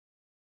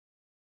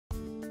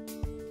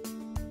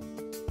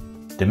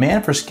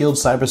Demand for skilled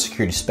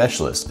cybersecurity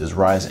specialists is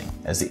rising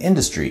as the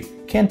industry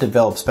can't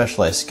develop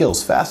specialized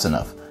skills fast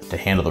enough to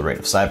handle the rate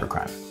of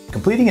cybercrime.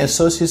 Completing an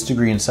associate's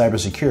degree in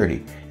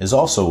cybersecurity is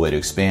also a way to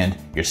expand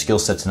your skill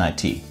sets in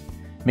IT,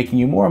 making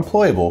you more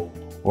employable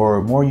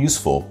or more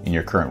useful in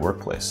your current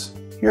workplace.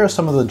 Here are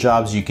some of the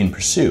jobs you can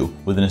pursue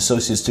with an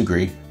associate's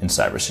degree in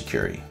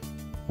cybersecurity.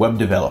 Web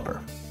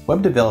developer.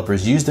 Web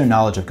developers use their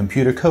knowledge of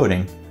computer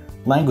coding,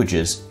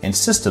 languages, and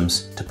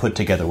systems to put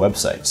together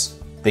websites.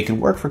 They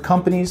can work for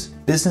companies,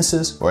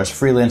 businesses, or as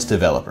freelance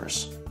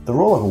developers. The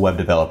role of a web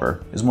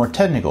developer is more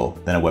technical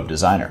than a web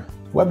designer.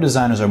 Web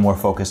designers are more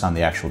focused on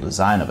the actual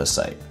design of a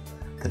site.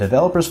 The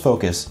developer's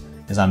focus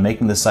is on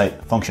making the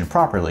site function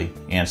properly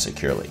and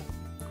securely.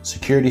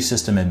 Security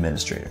system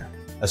administrator.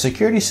 A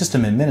security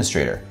system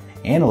administrator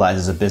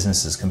analyzes a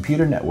business's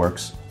computer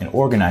networks and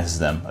organizes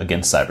them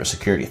against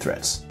cybersecurity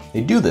threats. They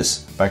do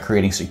this by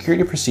creating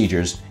security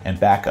procedures and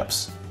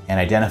backups and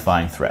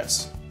identifying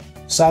threats.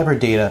 Cyber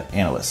data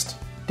analyst.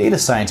 Data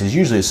science is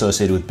usually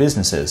associated with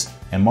businesses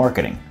and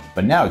marketing,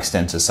 but now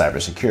extends to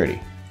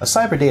cybersecurity. A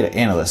cyber data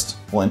analyst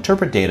will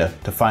interpret data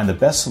to find the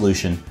best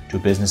solution to a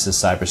business's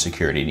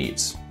cybersecurity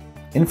needs.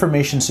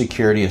 Information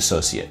security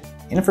associate.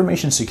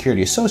 Information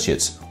security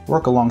associates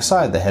work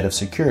alongside the head of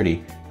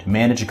security to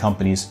manage a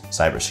company's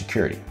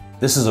cybersecurity.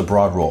 This is a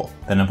broad role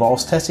that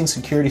involves testing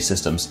security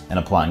systems and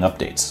applying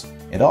updates.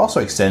 It also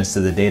extends to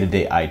the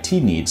day-to-day IT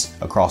needs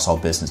across all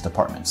business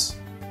departments.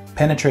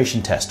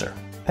 Penetration tester.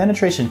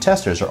 Penetration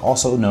testers are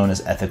also known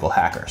as ethical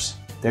hackers.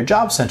 Their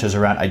job centers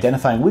around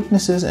identifying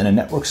weaknesses in a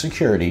network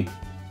security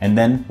and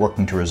then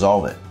working to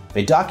resolve it.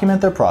 They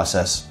document their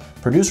process,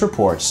 produce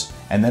reports,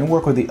 and then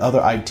work with the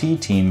other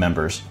IT team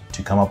members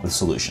to come up with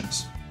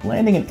solutions.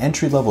 Landing an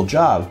entry-level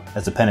job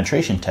as a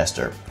penetration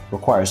tester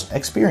requires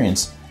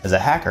experience as a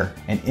hacker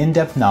and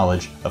in-depth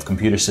knowledge of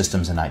computer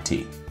systems and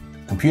IT.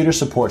 Computer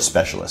support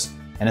specialist.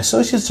 An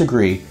associate's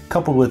degree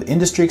coupled with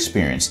industry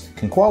experience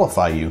can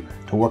qualify you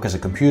to work as a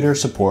computer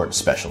support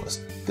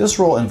specialist. This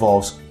role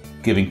involves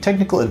giving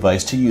technical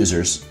advice to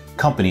users,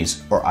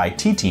 companies, or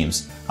IT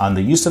teams on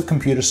the use of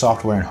computer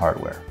software and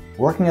hardware.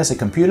 Working as a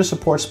computer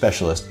support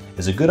specialist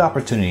is a good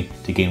opportunity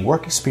to gain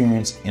work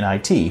experience in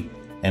IT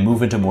and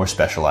move into more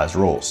specialized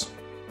roles.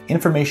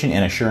 Information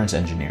and assurance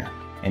engineer.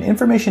 An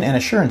information and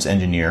assurance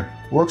engineer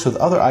works with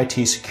other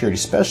IT security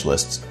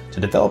specialists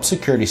to develop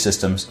security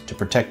systems to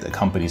protect a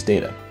company's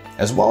data,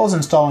 as well as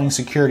installing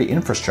security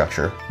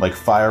infrastructure like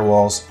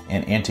firewalls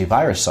and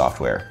antivirus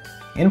software.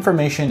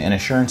 Information and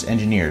assurance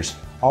engineers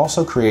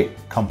also create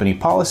company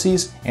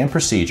policies and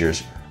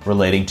procedures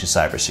relating to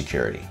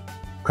cybersecurity.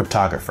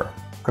 Cryptographer.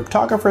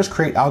 Cryptographers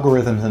create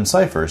algorithms and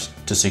ciphers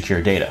to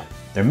secure data.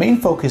 Their main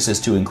focus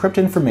is to encrypt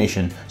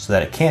information so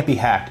that it can't be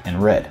hacked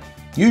and read.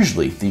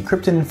 Usually, the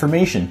encrypted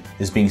information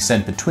is being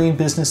sent between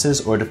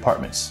businesses or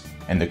departments,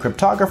 and the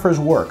cryptographer's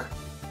work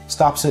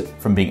stops it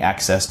from being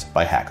accessed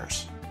by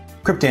hackers.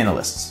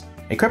 Cryptanalysts.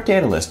 A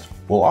cryptanalyst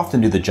will often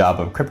do the job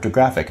of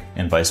cryptographic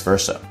and vice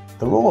versa.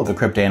 The role of the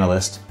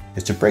cryptanalyst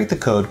is to break the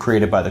code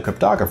created by the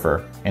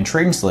cryptographer and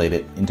translate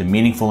it into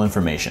meaningful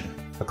information.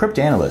 A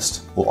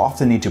cryptanalyst will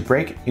often need to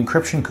break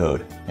encryption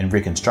code and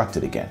reconstruct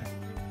it again,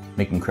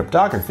 making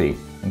cryptography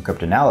and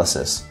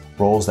cryptanalysis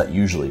roles that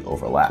usually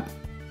overlap.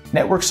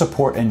 Network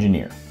support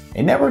engineer.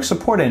 A network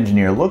support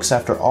engineer looks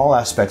after all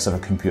aspects of a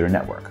computer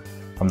network,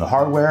 from the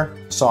hardware,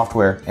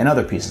 software, and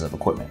other pieces of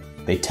equipment.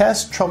 They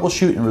test,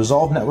 troubleshoot, and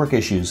resolve network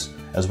issues,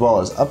 as well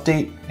as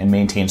update and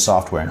maintain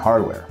software and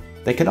hardware.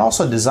 They can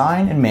also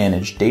design and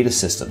manage data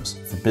systems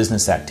for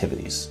business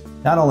activities.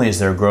 Not only is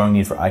there a growing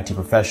need for IT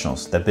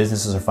professionals that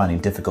businesses are finding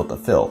difficult to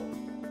fill,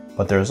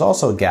 but there is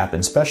also a gap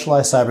in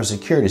specialized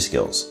cybersecurity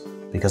skills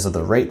because of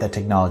the rate that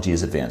technology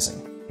is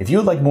advancing. If you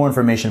would like more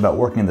information about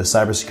working in the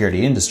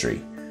cybersecurity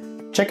industry,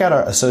 check out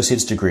our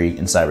associate's degree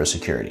in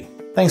cybersecurity.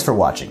 Thanks for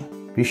watching.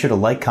 Be sure to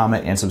like,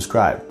 comment, and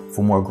subscribe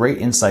for more great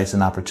insights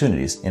and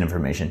opportunities in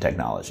information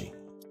technology.